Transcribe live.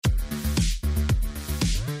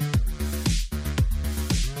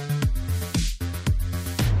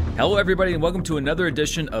Hello everybody and welcome to another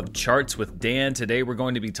edition of Charts with Dan. Today we're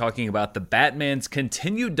going to be talking about The Batman's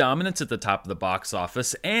continued dominance at the top of the box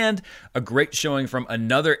office and a great showing from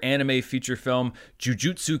another anime feature film,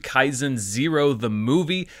 Jujutsu Kaisen Zero the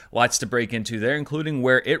movie. Lots to break into there, including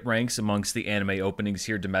where it ranks amongst the anime openings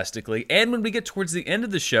here domestically. And when we get towards the end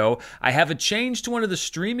of the show, I have a change to one of the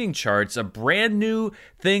streaming charts, a brand new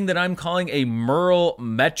thing that I'm calling a Merle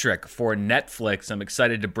metric for Netflix. I'm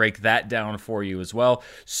excited to break that down for you as well.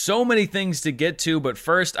 So many things to get to, but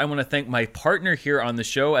first I want to thank my partner here on the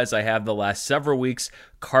show, as I have the last several weeks,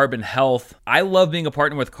 Carbon Health. I love being a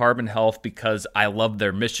partner with Carbon Health because I love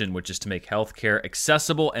their mission, which is to make healthcare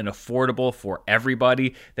accessible and affordable for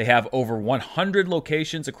everybody. They have over 100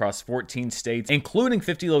 locations across 14 states, including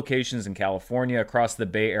 50 locations in California, across the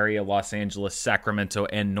Bay Area, Los Angeles, Sacramento,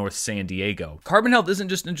 and North San Diego. Carbon Health isn't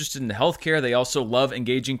just interested in healthcare, they also love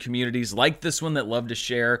engaging communities like this one that love to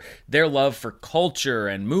share their love for culture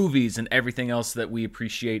and movies and everything else that we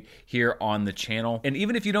appreciate here on the channel. And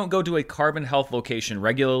even if you don't go to a Carbon Health location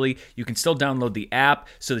regularly, you can still download the app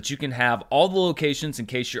so that you can have all the locations in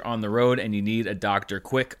case you're on the road and you need a doctor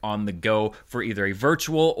quick on the go for either a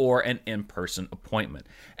virtual or an in-person appointment.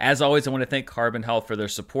 As always, I want to thank Carbon Health for their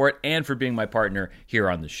support and for being my partner here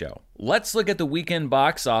on the show. Let's look at the weekend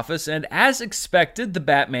box office, and as expected, The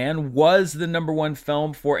Batman was the number one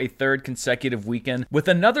film for a third consecutive weekend with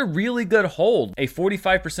another really good hold, a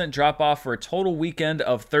 45% drop off for a total weekend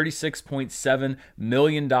of $36.7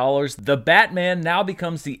 million. The Batman now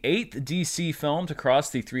becomes the 8th DC film to cross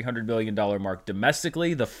the $300 million mark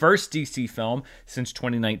domestically, the first DC film since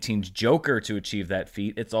 2019's Joker to achieve that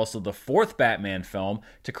feat. It's also the 4th Batman film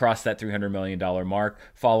to cross that $300 million mark,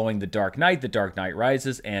 following The Dark Knight, The Dark Knight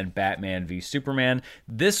Rises, and Batman v Superman.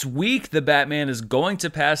 This week, The Batman is going to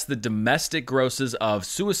pass the domestic grosses of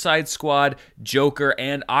Suicide Squad, Joker,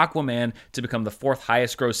 and Aquaman to become the 4th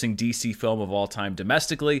highest grossing DC film of all time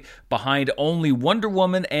domestically, behind only Wonder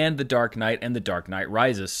Woman and The Dark Knight and The Dark Knight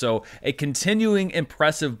Rises. So a continuing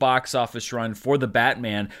impressive box office run for The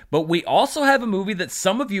Batman, but we also have a movie that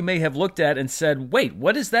some of you may have looked at and said, wait,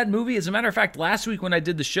 what is that movie? As a matter of fact, last week when I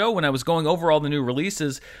did the show, when I was going over all the new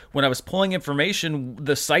releases, when I was pulling information,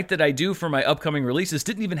 the site that I do for my upcoming releases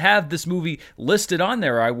didn't even have this movie listed on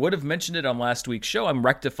there. I would have mentioned it on last week's show. I'm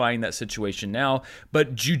rectifying that situation now.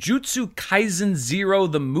 But Jujutsu Kaisen Zero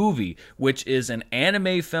the movie, which is an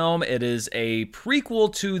anime film. It is a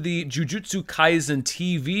prequel to the Jujutsu Kaisen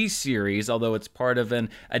TV series, although it's part of an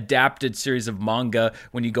adapted series of manga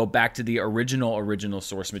when you go back to the original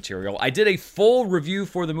source material. I did a full review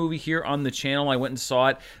for the movie here on the channel. I went and saw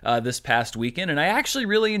it this past weekend, and I actually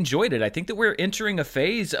really enjoyed it. I think that we're entering a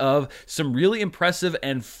phase of some really impressive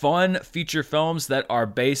and fun feature films that are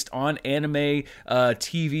based on anime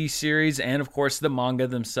TV series and, of course, the manga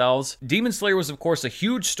themselves. Demon Slayer was, of course, a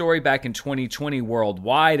huge story back in 2020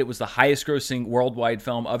 worldwide. It was the highest grossing worldwide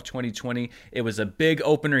film of 2020. It was a big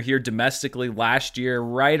opener here domestically last year,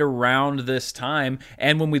 right around this time.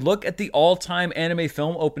 And when we look at the all-time anime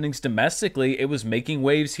film openings domestically, it was making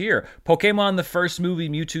waves here. Pokemon, the first movie,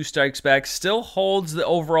 Mewtwo Strikes Back, still holds the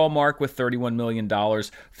overall mark with $31 million,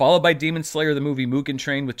 followed by Demon Slayer the movie Mugen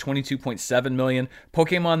Train with $22.7 million,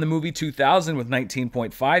 Pokemon the movie 2000 with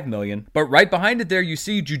 $19.5 million, but right behind it there you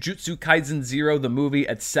see Jujutsu Kaisen Zero the movie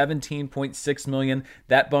at $17.6 million.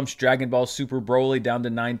 That bumps Dragon Ball Super Broly down to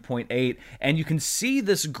 $9.8, and you can see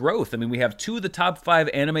this growth. I mean, we have two of the top 5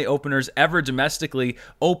 anime openers ever domestically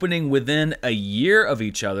opening within a year of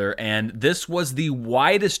each other, and this was the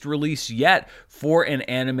widest release yet for an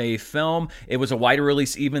anime film. It was a wider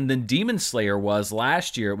release even than Demon Slayer was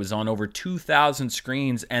last year. It was on over 2,000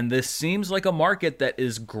 screens, and this seems like a market that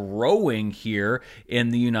is growing here in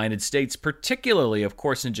the United States, particularly, of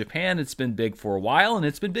course, in Japan. It's been big for a while, and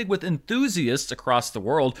it's been big with enthusiasts across the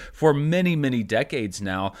world for many, many decades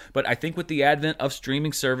now. But I think with the advent of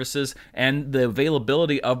streaming services and the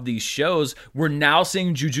availability of these shows, we're now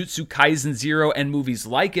seeing Jujutsu Kaisen Zero and movies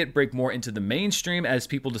like it break more into the mainstream as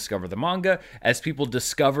people discover the manga, as people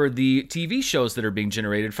discover the TV shows that are being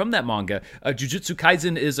generated from that manga. Jujutsu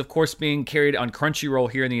Kaisen is, of course, being carried on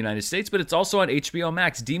Crunchyroll here in the United States, but it's also on HBO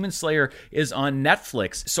Max. Demon Slayer is on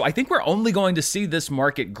Netflix. So I think we're only going to see this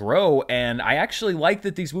market grow, and I actually like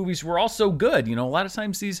that these movies were also good. You know, a lot of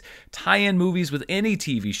times these tie-in movies with any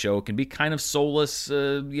TV show can be kind of soulless,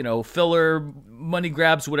 filler, money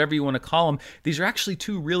grabs, whatever you want to call them. These are actually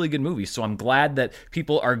two really good movies, so I'm glad that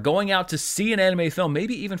people are going out to see an anime film,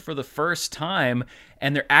 maybe even for the first time,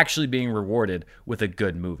 and they're actually being rewarded with a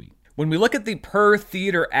good movie. When we look at the per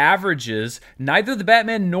theater averages, neither The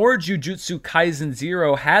Batman nor Jujutsu Kaisen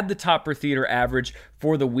 0 had the top per theater average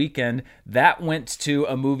for the weekend. That went to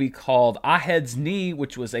a movie called Ahed's Knee,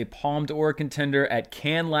 which was a Palme d'Or contender at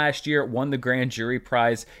Cannes last year. It won the Grand Jury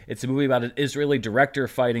Prize. It's a movie about an Israeli director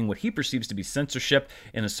fighting what he perceives to be censorship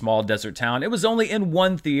in a small desert town. It was only in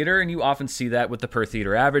one theater, and you often see that with the per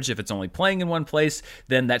theater average. If it's only playing in one place,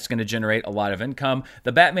 then that's going to generate a lot of income.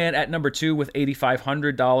 The Batman at number 2 with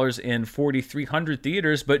 $8,500 in 4,300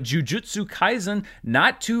 theaters, but Jujutsu Kaisen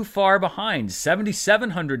not too far behind,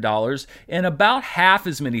 $7,700 in about half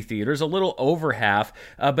as many theaters, a little over half.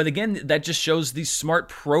 But again, that just shows the smart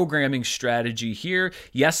programming strategy here.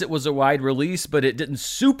 Yes, it was a wide release, but it didn't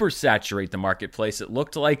super saturate the marketplace. It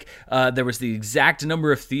looked like there was the exact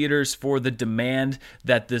number of theaters for the demand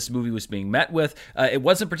that this movie was being met with. It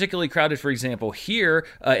wasn't particularly crowded, for example, here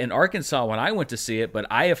in Arkansas when I went to see it, but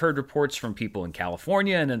I have heard reports from people in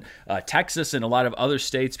California and in Texas and a lot of other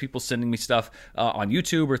states, people sending me stuff on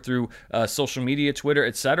YouTube or through social media, Twitter,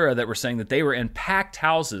 etc., that were saying that they were in packed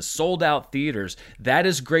houses, sold out theaters. That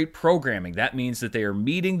is great programming. That means that they are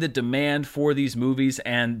meeting the demand for these movies,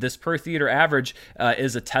 and this per theater average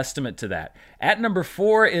is a testament to that. At number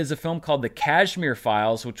 4 is a film called The Kashmir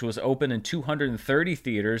Files, which was open in 230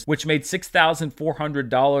 theaters, which made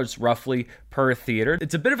 $6,400 roughly per theater.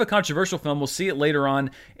 It's a bit of a controversial film. We'll see it later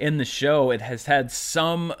on in the show. It has had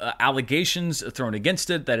some allegations thrown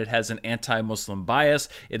against it that it has an anti-Muslim bias.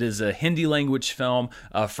 It is a Hindi language film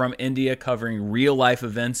from India covering real-life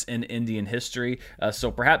events in Indian history.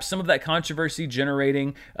 So perhaps some of that controversy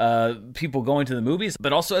generating people going to the movies.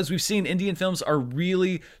 But also, as we've seen, Indian films are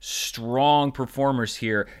really strong performers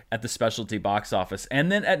here at the specialty box office.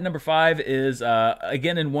 And then at number 5 is,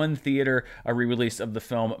 again in one theater, a re-release of the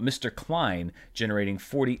film Mr. Klein, generating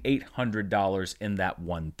 $4,800 in that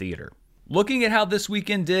one theater. Looking at how this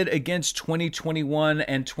weekend did against 2021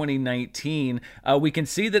 and 2019, we can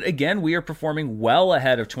see that, again, we are performing well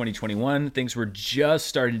ahead of 2021. Things were just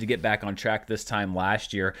starting to get back on track this time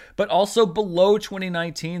last year, but also below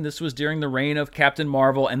 2019. This was during the reign of Captain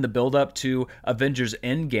Marvel and the build-up to Avengers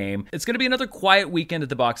Endgame. It's going to be another quiet weekend at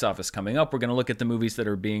the box office coming up. We're going to look at the movies that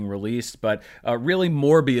are being released, but really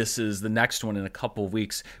Morbius is the next one in a couple of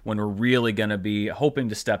weeks when we're really going to be hoping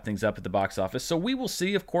to step things up at the box office. So we will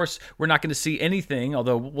see. Of course, we're not going to see anything,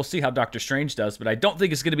 although we'll see how Doctor Strange does, but I don't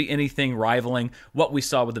think it's going to be anything rivaling what we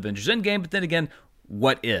saw with Avengers Endgame. But then again,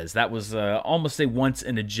 what is? That was almost a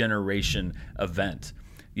once-in-a-generation event.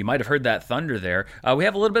 You might have heard that thunder there. We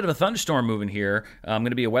have a little bit of a thunderstorm moving here. I'm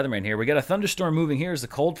going to be a weatherman here. We got a thunderstorm moving here as the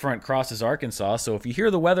cold front crosses Arkansas. So if you hear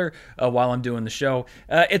the weather while I'm doing the show,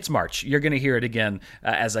 it's March. You're going to hear it again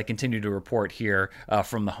as I continue to report here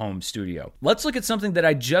from the home studio. Let's look at something that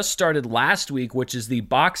I just started last week, which is the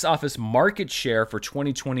box office market share for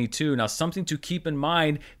 2022. Now, something to keep in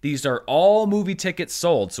mind, these are all movie tickets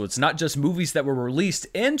sold. So it's not just movies that were released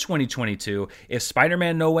in 2022. If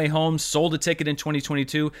Spider-Man No Way Home sold a ticket in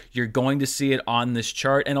 2022, you're going to see it on this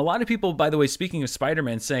chart. And a lot of people, by the way, speaking of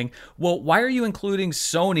Spider-Man, saying, well, why are you including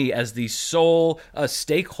Sony as the sole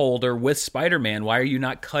stakeholder with Spider-Man? Why are you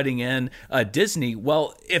not cutting in Disney?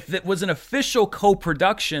 Well, if it was an official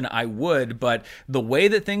co-production, I would, but the way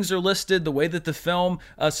that things are listed, the way that the film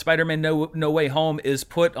Spider-Man No Way Home is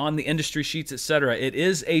put on the industry sheets, etc., it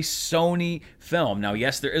is a Sony film. Now,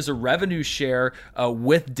 yes, there is a revenue share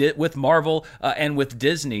with Marvel and with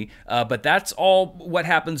Disney, but that's all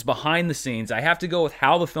what happens behind the scenes. I have to go with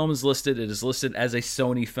how the film is listed. It is listed as a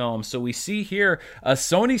Sony film. So we see here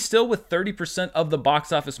Sony still with 30% of the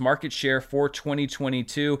box office market share for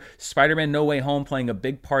 2022. Spider-Man No Way Home playing a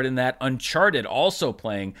big part in that. Uncharted also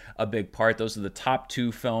playing a big part. Those are the top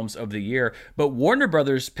 2 films of the year. But Warner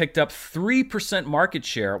Brothers picked up 3% market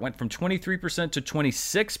share. It went from 23% to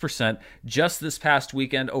 26% just this past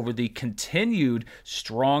weekend over the continued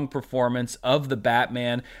strong performance of the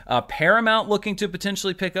Batman. Paramount looking to potentially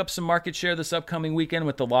pick up some market share this upcoming weekend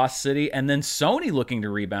with The Lost City, and then Sony looking to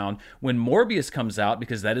rebound when Morbius comes out,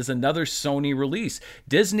 because that is another Sony release.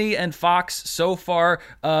 Disney and Fox so far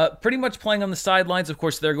pretty much playing on the sidelines. Of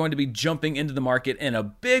course, they're going to be jumping into the market in a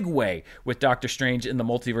big way with Doctor Strange in the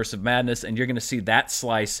Multiverse of Madness, and you're going to see that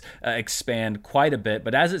slice expand quite a bit.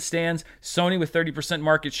 But as it stands, Sony with 30%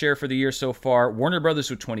 market share for the year so far, Warner Brothers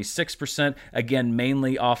with 26%, again,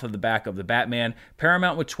 mainly off of the back of the Batman,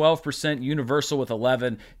 Paramount with 12%, Universal with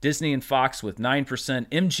 11%, Disney and Fox with 9%,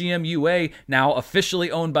 MGM UA now officially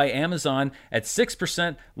owned by Amazon at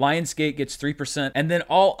 6%, Lionsgate gets 3%, and then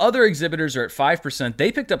all other exhibitors are at 5%.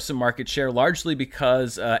 They picked up some market share largely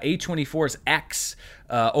because A24's X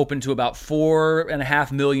opened to about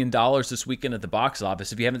 $4.5 million this weekend at the box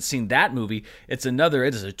office. If you haven't seen that movie, it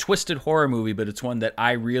is a twisted horror movie, but it's one that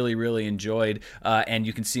I really, really enjoyed, and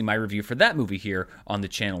you can see my review for that movie here on the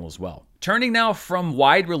channel as well. Turning now from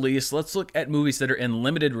wide release, let's look at movies that are in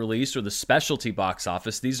limited release or the specialty box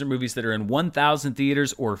office. These are movies that are in 1,000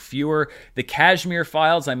 theaters or fewer. The Kashmir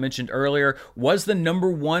Files, I mentioned earlier, was the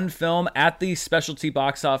 #1 film at the specialty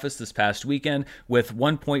box office this past weekend with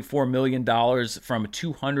 $1.4 million from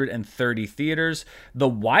 230 theaters. The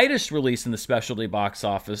widest release in the specialty box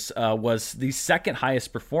office was the second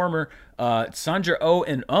highest performer. Sandra Oh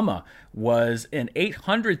and Uma was in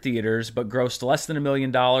 800 theaters, but grossed less than $1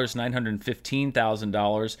 million,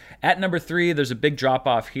 $915,000. At number 3, there's a big drop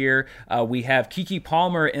off here. We have Keke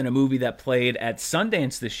Palmer in a movie that played at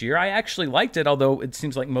Sundance this year. I actually liked it, although it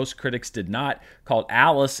seems like most critics did not. Called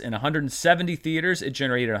Alice. In 170 theaters, it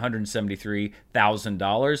generated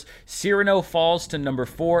 $173,000. Cyrano falls to number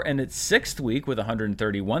 4 in its 6th week with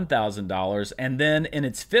 $131,000. And then in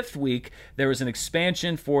its 5th week, there was an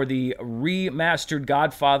expansion for the remastered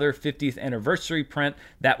Godfather 50th anniversary print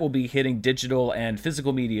that will be hitting digital and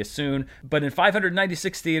physical media soon. But in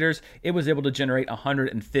 596 theaters, it was able to generate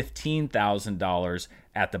 $115,000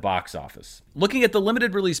 at the box office. Looking at the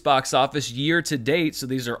limited release box office year to date, so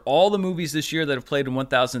these are all the movies this year that have played in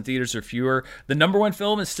 1,000 theaters or fewer. The #1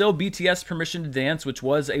 film is still BTS Permission to Dance, which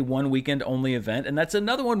was a one weekend only event, and that's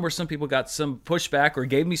another one where some people got some pushback or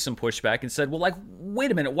gave me some pushback and said, well, like,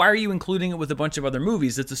 wait a minute, why are you including it with a bunch of other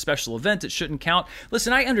movies? It's a special event, it shouldn't count.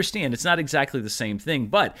 Listen, I understand it's not exactly the same thing,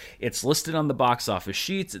 but it's listed on the box office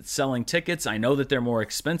sheets, it's selling tickets. I know that they're more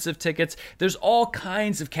expensive tickets. There's all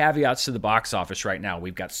kinds of caveats to the box office right now.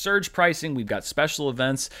 We've got surge pricing, we've got special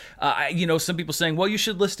events. Some people saying, well, you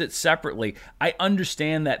should list it separately. I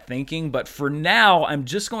understand that thinking, but for now, I'm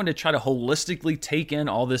just going to try to holistically take in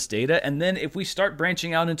all this data. And then if we start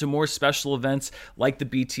branching out into more special events like the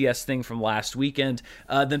BTS thing from last weekend,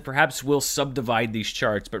 then perhaps we'll subdivide these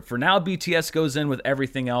charts. But for now, BTS goes in with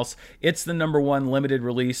everything else. It's the #1 limited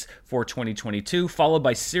release for 2022, followed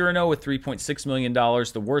by Cyrano with $3.6 million,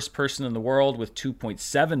 The Worst Person in the World with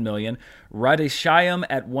 $2.7 million, Radheshayam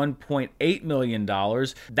at $1.8 million.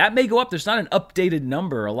 That may go up. There's not an updated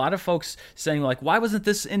number. A lot of folks saying, like, why wasn't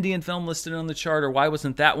this Indian film listed on the chart, or why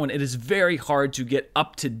wasn't that one? It is very hard to get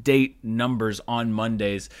up-to-date numbers on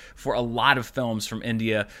Mondays for a lot of films from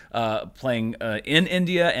India playing in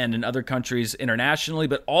India and in other countries internationally,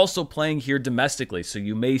 but also playing here domestically. So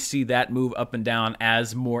you may see that move up and down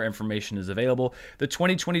as more information is available. The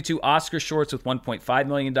 2022 Oscar shorts with $1.5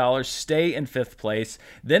 million stay in 5th place.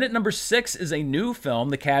 Then at number 6 is a new film,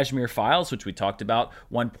 The Kashmir Files, which we talked about,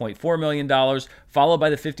 $1.4 million, followed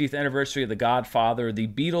by the 50th anniversary of The Godfather, The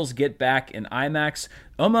Beatles Get Back in IMAX,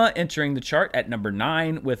 Uma entering the chart at number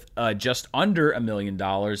 9 with just under $1 million,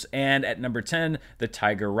 and at number 10, The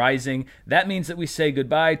Tiger Rising. That means that we say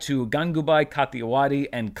goodbye to Gangubai Kathiawadi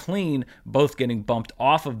and Clean, both getting bumped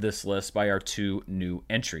off of this list by our 2 new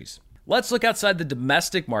entries. Let's look outside the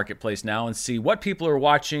domestic marketplace now and see what people are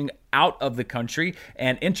watching out of the country.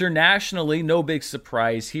 And internationally, no big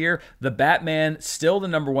surprise here. The Batman, still the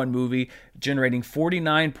 #1 movie, generating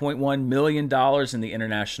 $49.1 million in the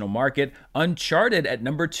international market. Uncharted at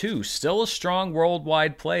number 2, still a strong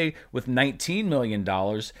worldwide play with $19 million.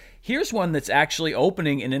 Here's one that's actually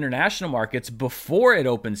opening in international markets before it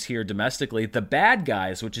opens here domestically. The Bad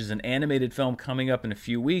Guys, which is an animated film coming up in a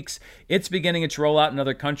few weeks. It's beginning its rollout in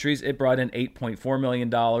other countries. It brought in $8.4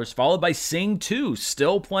 million, followed by Sing 2,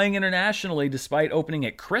 still playing internationally despite opening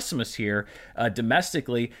at Christmas here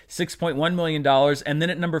domestically, $6.1 million. And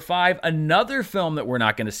then at number 5, another film that we're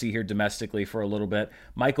not going to see here domestically for a little bit,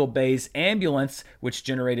 Michael Bay's Ambulance, which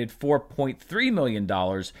generated $4.3 million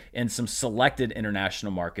in some selected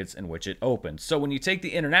international markets in which it opened. So when you take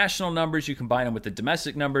the international numbers, you combine them with the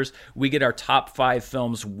domestic numbers, we get our top 5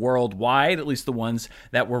 films worldwide, at least the ones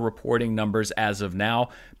that we're reporting numbers as of now.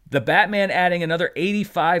 The Batman adding another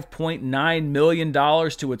 $85.9 million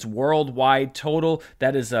to its worldwide total.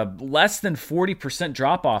 That is a less than 40%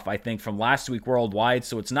 drop-off, I think, from last week worldwide.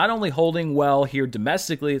 So it's not only holding well here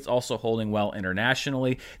domestically, it's also holding well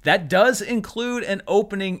internationally. That does include an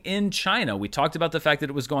opening in China. We talked about the fact that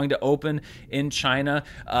it was going to open in China.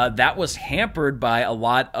 That was hampered by a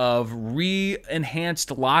lot of re-enhanced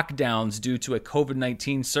lockdowns due to a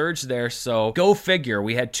COVID-19 surge there. So go figure.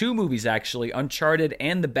 We had 2 movies, actually, Uncharted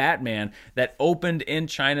and The Batman that opened in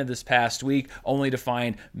China this past week, only to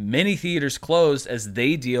find many theaters closed as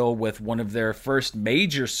they deal with one of their first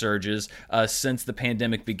major surges since the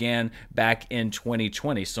pandemic began back in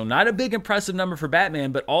 2020. So not a big impressive number for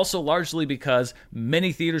Batman, but also largely because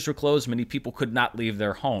many theaters were closed, many people could not leave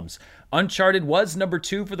their homes. Uncharted was number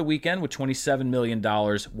 2 for the weekend with $27 million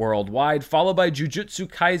worldwide, followed by Jujutsu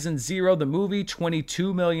Kaisen 0, the movie,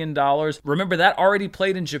 $22 million. Remember, that already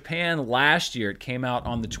played in Japan last year. It came out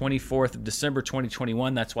on the 24th of December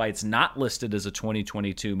 2021. That's why it's not listed as a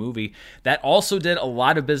 2022 movie. That also did a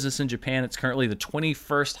lot of business in Japan. It's currently the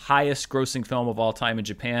 21st highest grossing film of all time in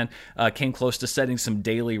Japan. Came close to setting some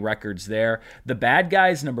daily records there. The Bad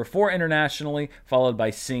Guys, number 4 internationally, followed by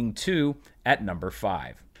Sing 2 at number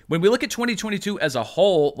 5. When we look at 2022 as a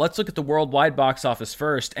whole, let's look at the worldwide box office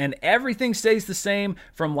first, and everything stays the same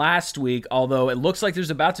from last week, although it looks like there's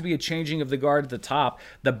about to be a changing of the guard at the top.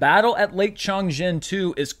 The Battle at Lake Changjin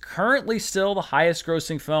 2 is currently still the highest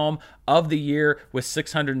grossing film of the year with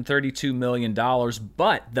 $632 million,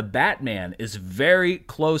 but The Batman is very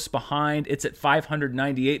close behind. It's at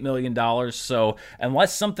 $598 million, so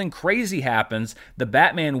unless something crazy happens, The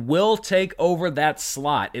Batman will take over that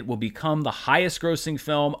slot. It will become the highest grossing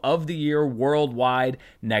film of the year worldwide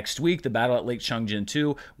next week. The Battle at Lake Changjin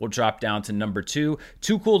 2 will drop down to number 2.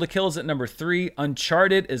 Too Cool to Kill is at number 3.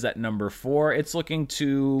 Uncharted is at number 4. It's looking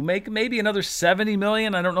to make maybe another $70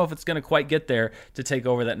 million. I don't know if it's going to quite get there to take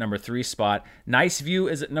over that number 3 spot. Nice View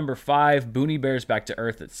is at number 5. Boonie Bears Back to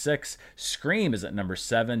Earth at 6. Scream is at number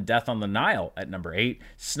 7. Death on the Nile at number 8.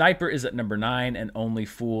 Sniper is at number 9. And Only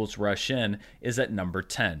Fools Rush In is at number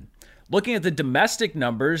 10. Looking at the domestic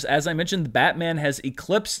numbers, as I mentioned, The Batman has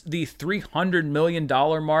eclipsed the $300 million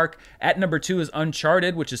mark. At number 2 is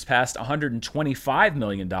Uncharted, which has passed $125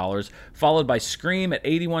 million, followed by Scream at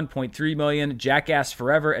 $81.3 million, Jackass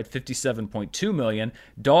Forever at $57.2 million,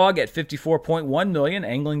 Dog at $54.1 million,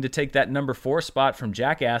 angling to take that number 4 spot from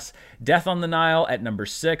Jackass, Death on the Nile at number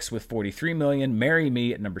 6 with $43 million, Marry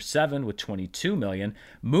Me at number 7 with $22 million,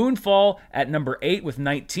 Moonfall at number 8 with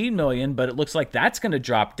 $19 million, but it looks like that's going to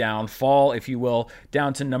drop down, fall, if you will,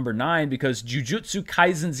 down to number 9 because Jujutsu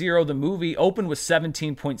Kaisen 0, the movie, opened with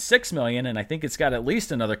 $17.6 million, and I think it's got at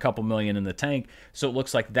least another couple million in the tank, so it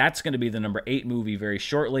looks like that's going to be the number 8 movie very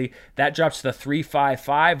shortly. That drops the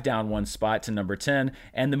 355 down 1 spot to number 10,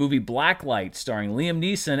 and the movie Blacklight, starring Liam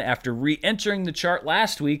Neeson, after re-entering the chart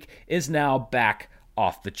last week, is now back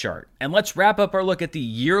off the chart. And let's wrap up our look at the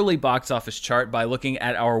yearly box office chart by looking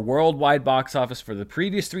at our worldwide box office for the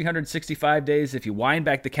previous 365 days. If you wind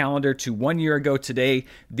back the calendar to 1 year ago today,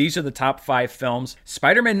 these are the top 5 films.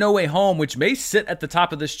 Spider-Man No Way Home, which may sit at the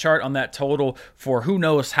top of this chart on that total for who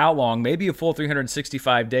knows how long, maybe a full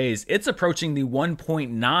 365 days. It's approaching the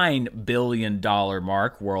 $1.9 billion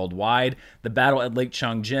mark worldwide. The Battle at Lake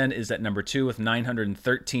Changjin is at number 2 with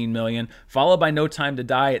 $913 million, followed by No Time to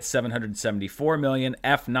Die at $774 million,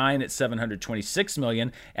 F9 at $726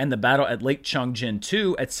 million, and The Battle at Lake Changjin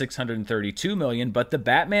 2 at $632 million. But The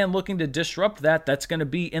Batman, looking to disrupt that, that's going to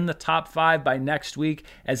be in the top 5 by next week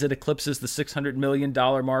as it eclipses the $600 million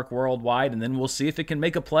mark worldwide, and then we'll see if it can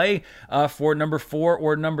make a play for number 4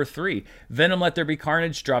 or number 3. Venom Let There Be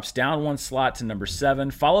Carnage drops down 1 slot to number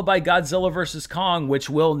 7, followed by Godzilla vs. Kong, which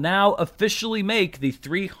will now officially make the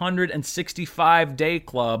 365-day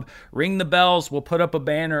club. Ring the bells, we'll put up a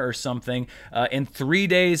banner or something. In 3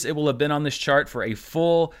 days, it will have been on this chart for a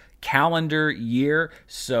full calendar year.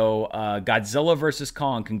 So Godzilla vs.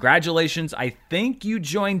 Kong, congratulations. I think you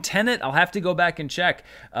joined Tenet. I'll have to go back and check.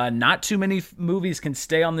 Not too many movies can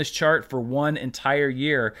stay on this chart for one entire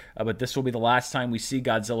year, but this will be the last time we see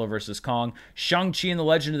Godzilla vs. Kong. Shang-Chi and the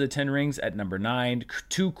Legend of the Ten Rings at number 9.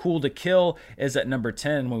 Too Cool to Kill is at number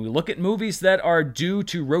 10. When we look at movies that are due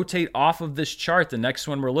to rotate off of this chart, the next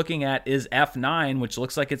one we're looking at is F9, which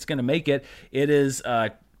looks like it's going to make it. It is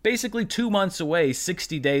basically 2 months away,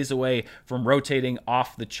 60 days away from rotating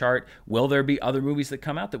off the chart. Will there be other movies that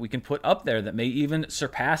come out that we can put up there that may even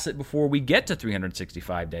surpass it before we get to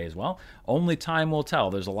 365 days? Well, only time will tell.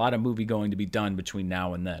 There's a lot of movie going to be done between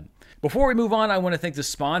now and then. Before we move on, I want to thank the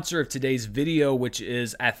sponsor of today's video, which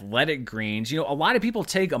is Athletic Greens. You know, a lot of people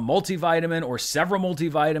take a multivitamin or several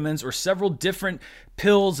multivitamins or several different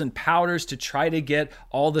pills and powders to try to get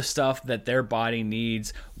all the stuff that their body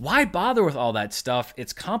needs. Why bother with all that stuff?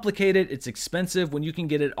 It's complicated, it's expensive when you can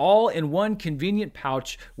get it all in one convenient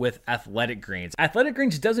pouch with Athletic Greens. Athletic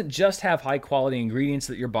Greens doesn't just have high quality ingredients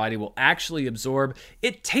that your body will actually absorb,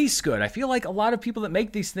 it tastes good. I feel like a lot of people that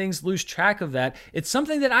make these things lose track of that. It's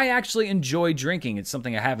something that I actually enjoy drinking. It's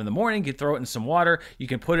something I have in the morning. You can throw it in some water, you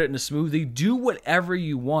can put it in a smoothie, do whatever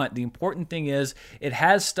you want. The important thing is it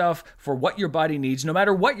has stuff for what your body needs, no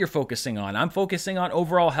matter what you're focusing on. I'm focusing on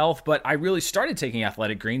overall health, but I really started taking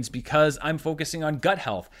Athletic Greens because I'm focusing on gut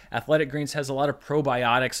health. Athletic Greens has a lot of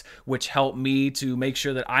probiotics, which help me to make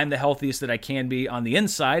sure that I'm the healthiest that I can be on the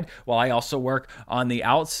inside, while I also work on the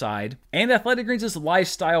outside. And Athletic Greens is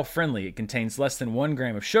lifestyle friendly. It contains less than 1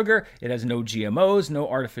 gram of sugar. It has no GMOs, no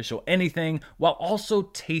artificial anything, while also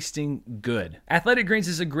tasting good. Athletic Greens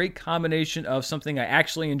is a great combination of something I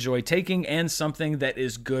actually enjoy taking and something that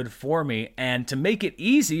is good for me. And to make it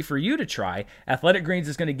easy for you to try, Athletic Greens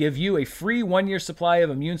is going to give you a free 1-year supply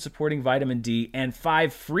of immune-supporting vitamin D and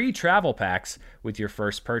 5 free travel packs with your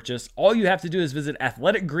first purchase. All you have to do is visit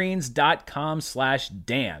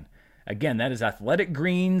athleticgreens.com/Dan. Again, that is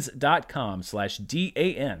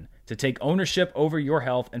athleticgreens.com/DAN to take ownership over your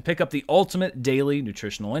health and pick up the ultimate daily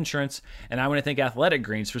nutritional insurance. And I want to thank Athletic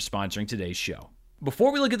Greens for sponsoring today's show.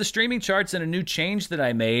 Before we look at the streaming charts and a new change that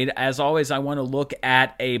I made, as always, I want to look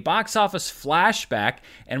at a box office flashback,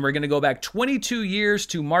 and we're going to go back 22 years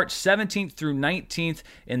to March 17th through 19th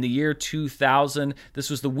in the year 2000.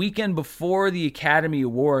 This was the weekend before the Academy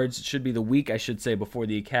Awards. It should be the week, I should say, before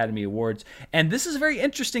the Academy Awards. And this is a very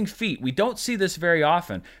interesting feat. We don't see this very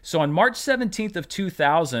often. So on March 17th of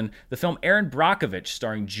 2000, the film Erin Brockovich,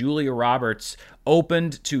 starring Julia Roberts,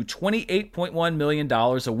 opened to $28.1 million.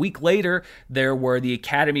 A week later, there were the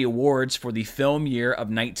Academy Awards for the film year of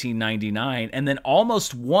 1999. And then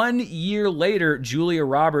almost 1 year later, Julia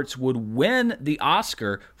Roberts would win the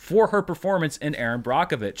Oscar for her performance in Erin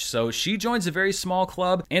Brockovich. So she joins a very small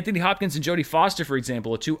club. Anthony Hopkins and Jodie Foster, for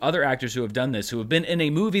example, are 2 other actors who have done this, who have been in a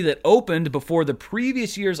movie that opened before the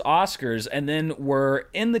previous year's Oscars and then were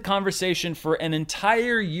in the conversation for an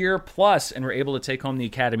entire year plus and were able to take home the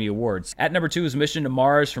Academy Awards. At number 2 is Mission to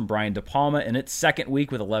Mars from Brian De Palma in its second week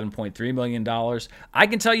with $11.3 million. I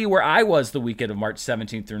can tell you where I was the weekend of March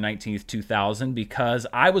 17th through 19th, 2000, because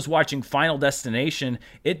I was watching Final Destination.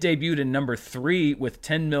 It debuted in number 3 with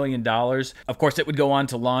 $10 million. Of course, it would go on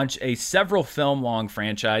to launch a several film-long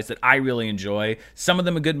franchise that I really enjoy. Some of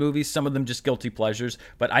them are good movies, some of them just guilty pleasures,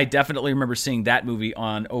 but I definitely remember seeing that movie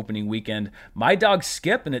on opening weekend. My Dog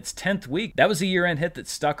Skip in its 10th week, that was a year-end hit that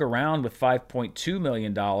stuck around with $5.2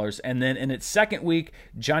 million. And then in its second week,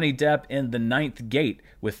 Johnny Depp in The Ninth Gate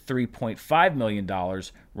with $3.5 million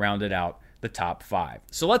rounded out the top 5.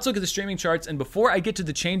 So let's look at the streaming charts, and before I get to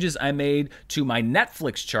the changes I made to my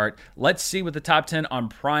Netflix chart, let's see what the top 10 on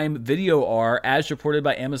Prime Video are. As reported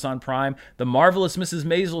by Amazon Prime, The Marvelous Mrs.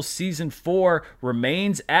 Maisel Season 4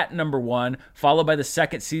 remains at number 1, followed by the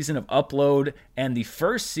second season of Upload and the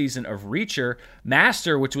first season of Reacher.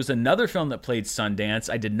 Master, which was another film that played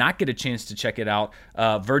Sundance, I did not get a chance to check it out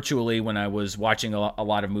virtually when I was watching a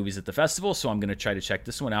lot of movies at the festival, so I'm going to try to check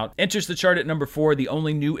this one out. Enters the chart at number 4, the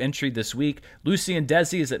only new entry this week. Lucy and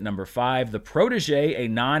Desi is at number 5. The Protege, a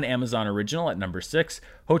non-Amazon original, at number 6.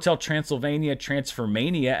 Hotel Transylvania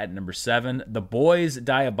Transformania at number 7. The Boys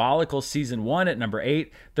Diabolical Season 1 at number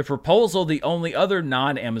 8. The Proposal, the only other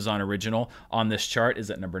non-Amazon original on this chart, is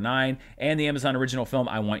at number 9. And the Amazon original film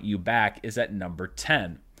I Want You Back is at number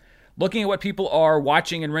 10. Looking at what people are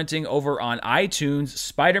watching and renting over on iTunes,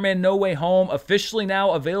 Spider-Man No Way Home officially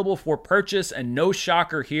now available for purchase, and no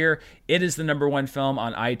shocker here, it is the number 1 film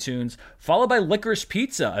on iTunes, followed by Licorice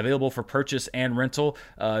Pizza, available for purchase and rental.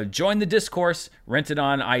 Join the discourse, rented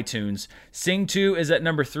on iTunes. Sing 2 is at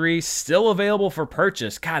number 3, still available for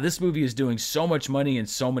purchase. God, this movie is doing so much money in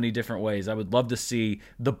so many different ways. I would love to see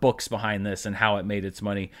the books behind this and how it made its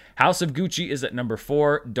money. House of Gucci is at number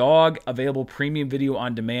 4. Dog, available premium video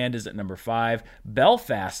on demand, is at number 5.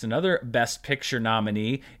 Belfast, another Best Picture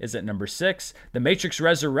nominee, is at number 6. The Matrix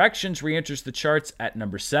Resurrections re-enters the charts at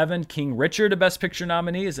number 7. King Richard, a Best Picture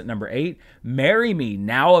nominee, is at number 8. Marry Me,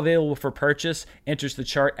 now available for purchase, enters the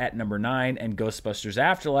chart at number 9. And Ghostbusters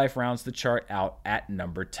Afterlife rounds the chart out at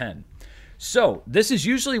number 10. So this is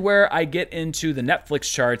usually where I get into the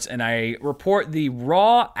Netflix charts and I report the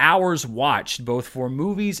raw hours watched, both for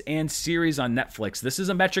movies and series on Netflix. This is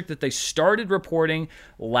a metric that they started reporting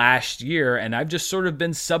last year, and I've just sort of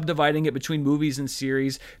been subdividing it between movies and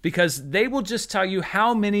series because they will just tell you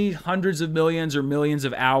how many hundreds of millions or millions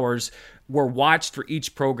of hours were watched for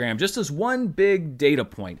each program, just as one big data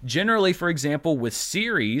point. Generally, for example, with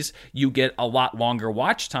series, you get a lot longer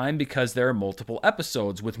watch time because there are multiple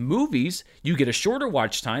episodes. With movies, you get a shorter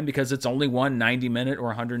watch time because it's only one 90-minute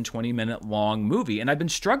or 120-minute long movie. And I've been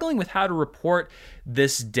struggling with how to report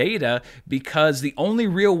this data because the only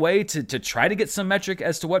real way to try to get some metric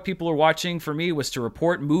as to what people are watching for me was to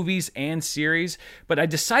report movies and series. But I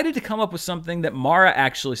decided to come up with something that Mara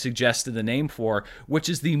actually suggested the name for, which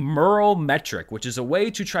is the Merle metric, which is a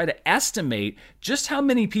way to try to estimate just how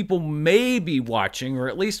many people may be watching, or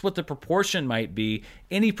at least what the proportion might be,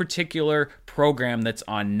 any particular program that's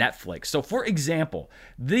on Netflix. So for example,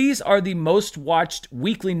 these are the most watched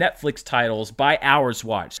weekly Netflix titles by hours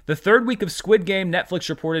watched. The third week of Squid Game, Netflix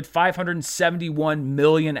reported 571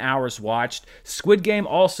 million hours watched. Squid Game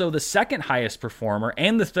also the second highest performer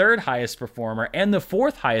and the third highest performer and the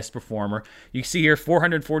fourth highest performer. You see here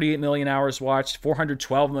 448 million hours watched,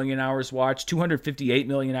 412 million hours watched, 258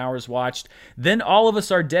 million hours watched. Then All of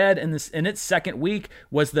Us Are Dead in its second week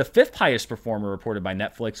was the fifth highest performer reported by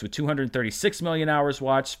Netflix with 236 million hours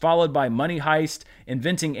watched, followed by Money Heist,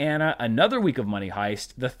 Inventing Anna, another week of Money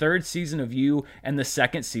Heist, the third season of You, and the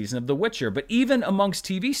second season of The Witcher. But even amongst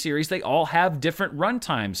TV series, they all have different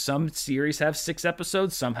runtimes. Some series have 6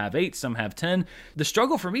 episodes, some have 8, some have 10. The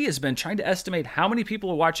struggle for me has been trying to estimate how many people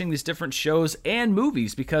are watching these different shows and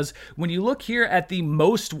movies, because when you look here at the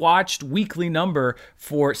most watched weekly number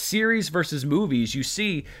for series versus movies, you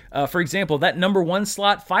see, for example, that number one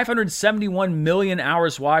slot, 571 million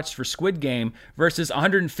hours watched for Squid Game versus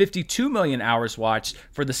 152 million hours watched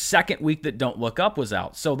for the second week that Don't Look Up was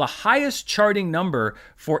out. So the highest charting number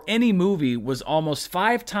for any movie was almost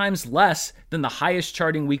 5 times less than the highest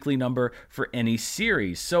charting weekly number for any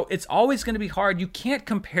series. So it's always going to be hard. You can't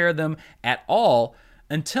compare them at all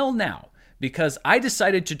until now, because I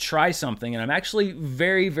decided to try something, and I'm actually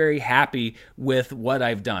very, very happy with what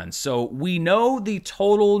I've done. So we know the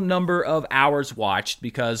total number of hours watched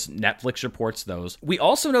because Netflix reports those. We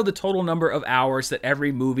also know the total number of hours that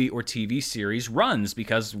every movie or TV series runs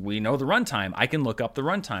because we know the runtime. I can look up the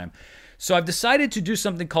runtime. So I've decided to do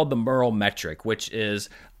something called the Merle metric, which is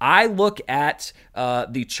I look at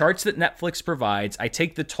the charts that Netflix provides. I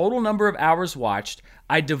take the total number of hours watched.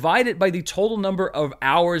 I divide it by the total number of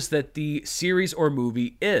hours that the series or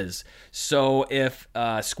movie is. So if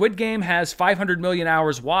Squid Game has 500 million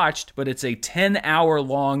hours watched, but it's a 10-hour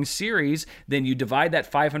long series, then you divide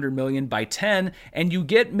that 500 million by 10, and you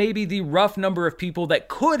get maybe the rough number of people that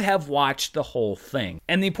could have watched the whole thing.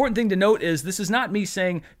 And the important thing to note is this is not me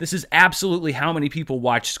saying this is absolutely how many people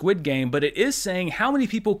watch Squid Game, but it is saying how many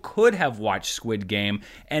people could have watched Squid Game,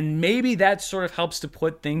 and maybe that sort of helps to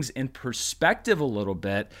put things in perspective a little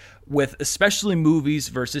bit with especially movies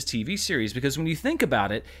versus TV series. Because when you think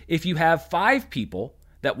about it, if you have 5 people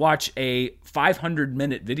that watch a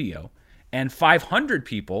 500-minute video and 500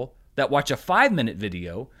 people that watch a 5-minute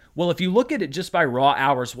video, well, if you look at it just by raw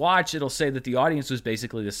hours watched, it'll say that the audience was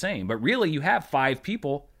basically the same. But really, you have 5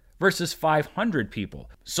 people versus 500 people.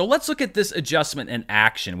 So let's look at this adjustment in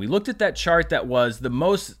action. We looked at that chart that was the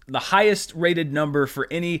highest rated number for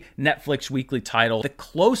any Netflix weekly title. The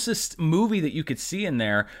closest movie that you could see in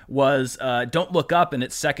there was Don't Look Up. In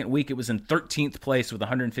its second week, it was in 13th place with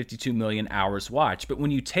 152 million hours watched. But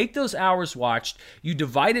when you take those hours watched, you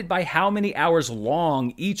divide it by how many hours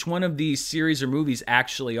long each one of these series or movies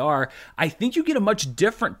actually are, I think you get a much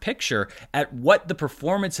different picture at what the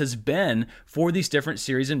performance has been for these different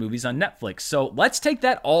series and movies on Netflix. So let's take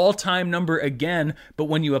that all-time number again, but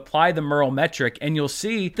when you apply the Merle metric, and you'll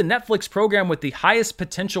see the Netflix program with the highest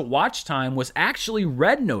potential watch time was actually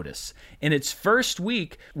Red Notice. In its first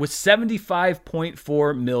week with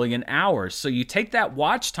 75.4 million hours. So you take that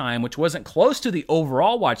watch time, which wasn't close to the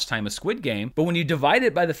overall watch time of Squid Game, but when you divide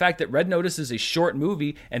it by the fact that Red Notice is a short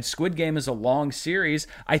movie and Squid Game is a long series,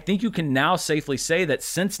 I think you can now safely say that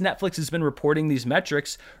since Netflix has been reporting these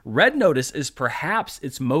metrics, Red Notice is perhaps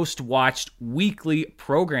its most watched weekly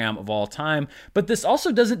program of all time. But this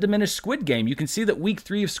also doesn't diminish Squid Game. You can see that week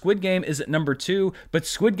 3 of Squid Game is at number 2, but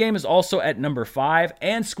Squid Game is also at number 5,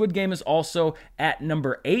 and Squid Game is also at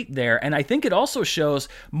number 8 there. And I think it also shows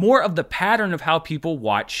more of the pattern of how people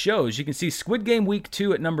watch shows. You can see Squid Game week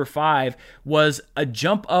 2 at number 5 was a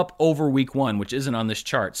jump up over week 1, which isn't on this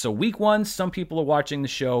chart. So week 1, some people are watching the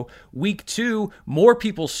show. Week 2, more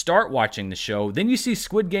people start watching the show. Then you see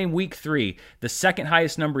Squid Game week 3, the second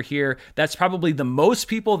highest number number here. That's probably the most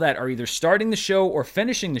people that are either starting the show or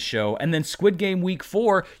finishing the show. And then Squid Game week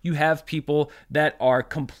 4, you have people that are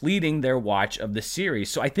completing their watch of the series.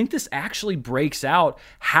 So I think this actually breaks out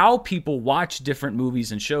how people watch different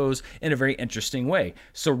movies and shows in a very interesting way.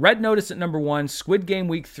 So Red Notice at number 1, Squid Game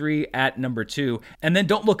week 3 at number 2, and then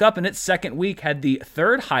Don't Look Up in its second week had the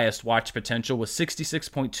third highest watch potential with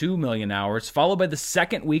 66.2 million hours, followed by the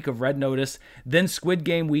second week of Red Notice, then Squid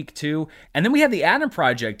Game week 2, and then we have the Adam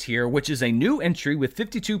Project here, which is a new entry with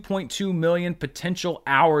 52.2 million potential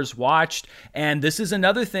hours watched. And this is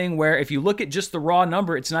another thing where if you look at just the raw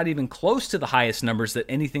number, it's not even close to the highest numbers that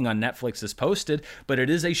anything on Netflix has posted, but it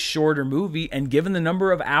is a shorter movie, and given the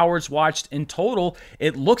number of hours watched in total,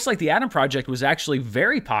 it looks like the Adam Project was actually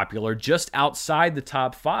very popular, just outside the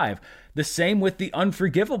top 5. The same with The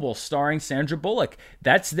Unforgivable, starring Sandra Bullock.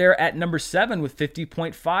 That's there at number 7 with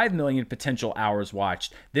 50.5 million potential hours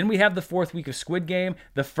watched. Then we have the fourth week of Squid Game,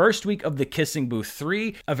 the first week of The Kissing Booth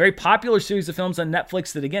 3, a very popular series of films on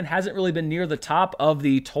Netflix that, again, hasn't really been near the top of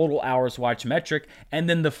the total hours watched metric, and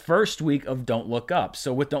then the first week of Don't Look Up.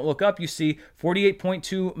 So with Don't Look Up, you see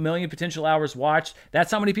 48.2 million potential hours watched.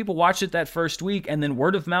 That's how many people watched it that first week, and then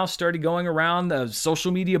word of mouth started going around, the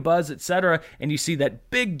social media buzz, etc., and you see that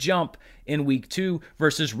big jump in week 2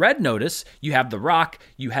 versus Red Notice. You have The Rock,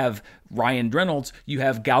 you have Ryan Reynolds, you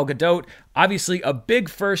have Gal Gadot. Obviously, a big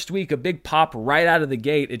first week, a big pop right out of the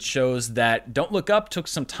gate. It shows that Don't Look Up took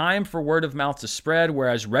some time for word of mouth to spread,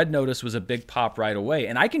 whereas Red Notice was a big pop right away.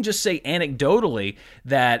 And I can just say anecdotally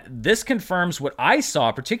that this confirms what I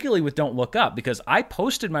saw, particularly with Don't Look Up, because I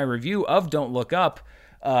posted my review of Don't Look Up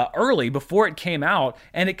early before it came out,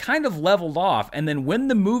 and it kind of leveled off. And then when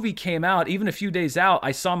the movie came out, even a few days out,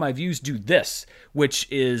 I saw my views do this, which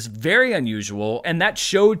is very unusual. And that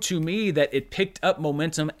showed to me that it picked up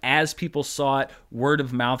momentum as people saw it, word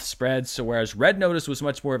of mouth spread. So whereas Red Notice was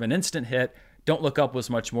much more of an instant hit, Don't Look Up was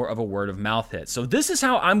much more of a word of mouth hit. So this is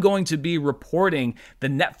how I'm going to be reporting the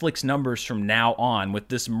Netflix numbers from now on with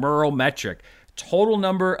this Merle metric. Total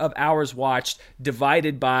number of hours watched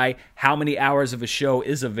divided by how many hours of a show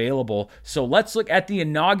is available. So let's look at the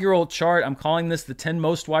inaugural chart. I'm calling this the 10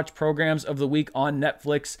 most watched programs of the week on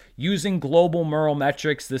Netflix using global Merle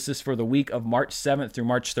metrics. This is for the week of March 7th through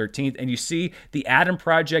March 13th. And you see the Adam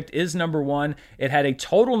Project is number 1. It had a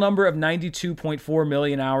total number of 92.4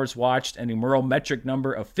 million hours watched and a Merle metric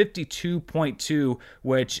number of 52.2,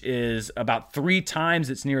 which is about 3 times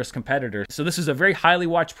its nearest competitor. So this is a very highly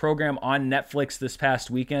watched program on Netflix this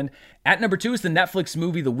past weekend. At number 2 is the Netflix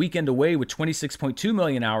movie The Weekend Away with 26.2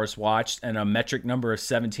 million hours watched and a metric number of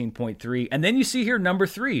 17.3. And then you see here number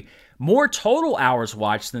 3, more total hours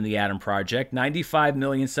watched than the Adam Project,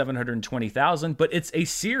 95,720,000, but it's a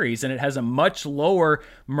series and it has a much lower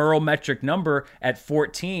Merle metric number at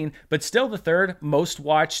 14, but still the third most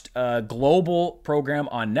watched global program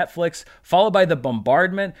on Netflix, followed by The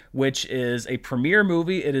Bombardment, which is a premiere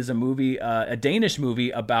movie. It is a movie, a Danish movie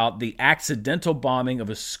about the accidental bombing of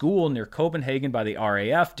a school near Copenhagen by the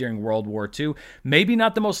RAF during World War II. Maybe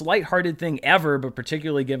not the most lighthearted thing ever, but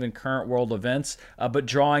particularly given current world events, but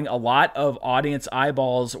drawing a lot of audience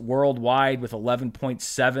eyeballs worldwide with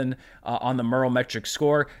 11.7 on the Merle metric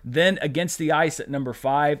score. Then Against the Ice at number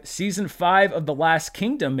 5, season 5 of The Last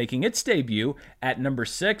Kingdom making its debut at number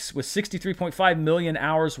 6 with 63.5 million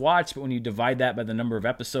hours watched, but when you divide that by the number of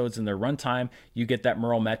episodes and their runtime, you get that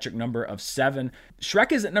Merle metric number of 7.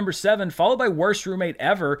 Shrek is at number 7, followed by Worst Roommate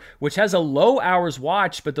Ever, which has a low hours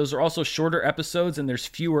watched, but those are also shorter episodes and there's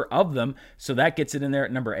fewer of them, so that gets it in there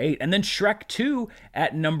at number 8. And then Shrek 2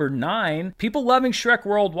 at number 9. People loving Shrek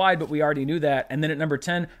worldwide, but we already knew that. And then at number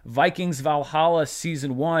 10, Vikings Valhalla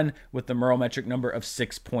Season 1 with the Merle metric number of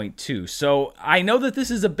 6.2. So I know that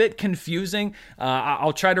this is a bit confusing.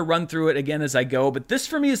 I'll try to run through it again as I go, but this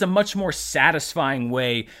for me is a much more satisfying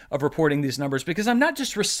way of reporting these numbers because I'm not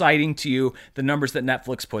just reciting to you the numbers that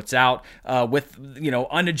Netflix puts out with,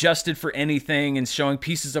 unadjusted for anything and showing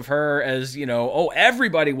Pieces of Her as,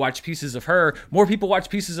 everybody watched Pieces of Her. More people watch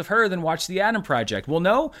Pieces of Her than watch The Adam Project. Well,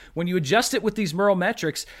 no, when you adjust it with these Merle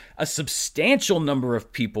metrics, a substantial number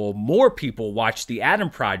of people, more people watch The Adam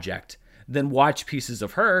Project than watch Pieces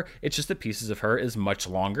of Her. It's just that Pieces of Her is much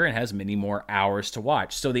longer and has many more hours to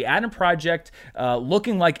watch. So The Adam Project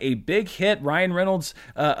looking like a big hit. Ryan Reynolds,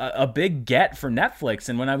 a big get for Netflix.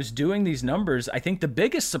 And when I was doing these numbers, I think the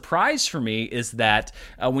biggest surprise for me is that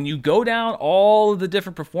when you go down all of the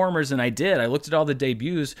different performers, and I looked at all the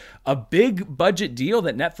debuts, a big budget deal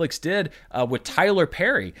that Netflix did with Tyler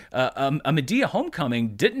Perry, a Medea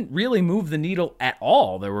Homecoming didn't really move the needle at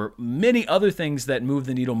all. There were many other things that moved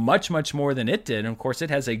the needle much, much more more than it did. And of course,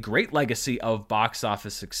 it has a great legacy of box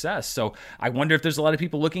office success. So I wonder if there's a lot of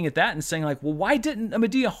people looking at that and saying like, well, why didn't A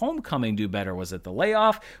Medea Homecoming do better? Was it the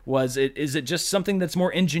layoff? Is it just something that's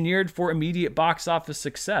more engineered for immediate box office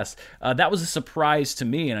success? That was a surprise to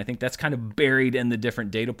me, and I think that's kind of buried in the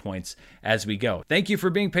different data points as we go. Thank you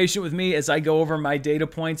for being patient with me as I go over my data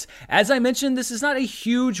points. As I mentioned, this is not a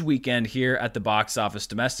huge weekend here at the box office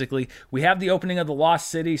domestically. We have the opening of The Lost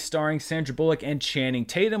City starring Sandra Bullock and Channing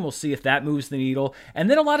Tatum. We'll see if that moves the needle. And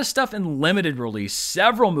then a lot of stuff in limited release.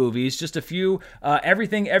 Several movies, just a few.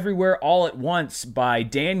 Everything Everywhere All at Once by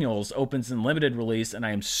Daniels opens in limited release, and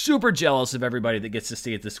I am super jealous of everybody that gets to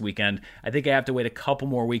see it this weekend. I think I have to wait a couple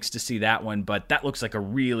more weeks to see that one, but that looks like a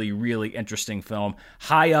really, really interesting film.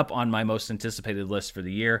 High up on my most anticipated list for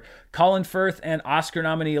the year. Colin Firth and Oscar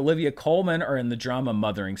nominee Olivia Colman are in the drama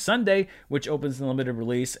Mothering Sunday, which opens in limited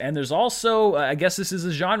release. And there's also, I guess this is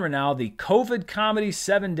a genre now, the COVID comedy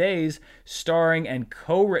 7 Days, starring and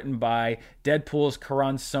co-written by Deadpool's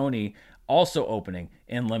Karan Soni, also opening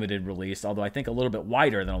in limited release, although I think a little bit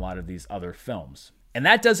wider than a lot of these other films. And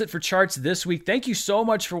that does it for charts this week. Thank you so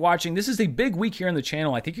much for watching. This is a big week here on the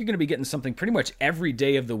channel. I think you're going to be getting something pretty much every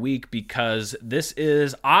day of the week because this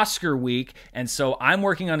is Oscar week. And so I'm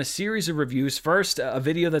working on a series of reviews. First, a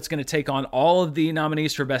video that's going to take on all of the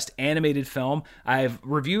nominees for Best Animated Film. I've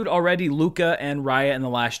reviewed already Luca and Raya and the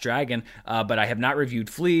Last Dragon, but I have not reviewed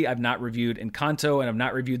Flea, I've not reviewed Encanto, and I've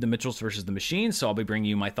not reviewed The Mitchells vs. the Machines, so I'll be bringing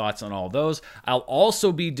you my thoughts on all of those. I'll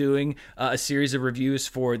also be doing a series of reviews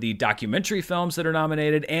for the documentary films that are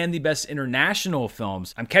nominated and the Best International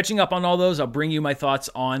Films. I'm catching up on all those. I'll bring you my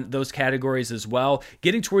thoughts on those categories as well.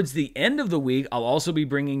 Getting towards the end of the week, I'll also be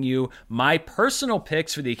bringing you my personal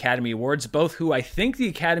picks for the Academy Awards, both who I think the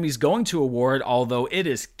Academy is going to award, although it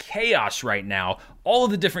is chaos right now. All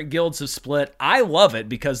of the different guilds have split. I love it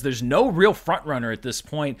because there's no real frontrunner at this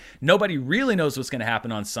point. Nobody really knows what's going to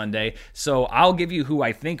happen on Sunday. So I'll give you who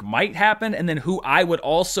I think might happen and then who I would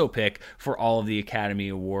also pick for all of the Academy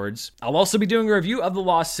Awards. I'll also be doing a review of The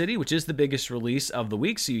Lost City, which is the biggest release of the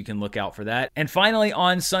week, so you can look out for that. And finally,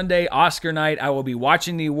 on Sunday, Oscar night, I will be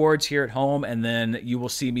watching the awards here at home, and then you will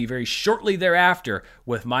see me very shortly thereafter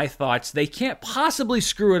with my thoughts. They can't possibly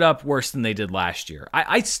screw it up worse than they did last year.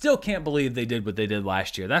 I still can't believe they did what they did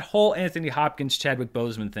last year. That whole Anthony Hopkins, Chadwick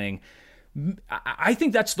Boseman thing, I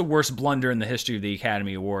think that's the worst blunder in the history of the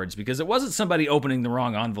Academy Awards because it wasn't somebody opening the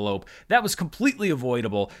wrong envelope. That was completely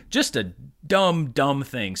avoidable. Just a dumb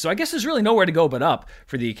thing. So I guess there's really nowhere to go but up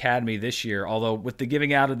for the Academy this year, although with the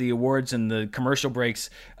giving out of the awards and the commercial breaks,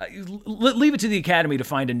 leave it to the Academy to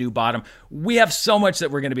find a new bottom. We have so much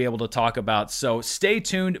that we're going to be able to talk about, so stay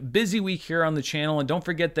tuned. Busy week here on the channel, and don't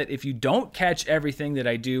forget that if you don't catch everything that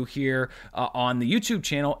I do here on the YouTube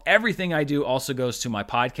channel, everything I do also goes to my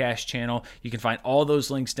podcast channel. You can find all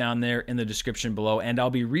those links down there in the description below, and I'll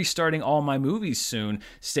be restarting all my movies soon.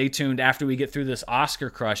 Stay tuned. After we get through this Oscar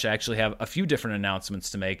crush, I actually have a few different announcements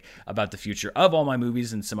to make about the future of all my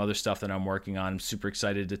movies and some other stuff that I'm working on. I'm super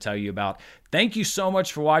excited to tell you about. Thank you so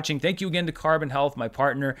much for watching. Thank you again to Carbon Health, my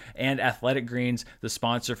partner, and Athletic Greens, the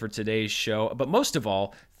sponsor for today's show. But most of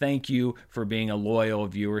all, thank you for being a loyal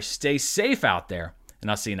viewer. Stay safe out there,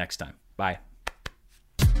 and I'll see you next time. Bye.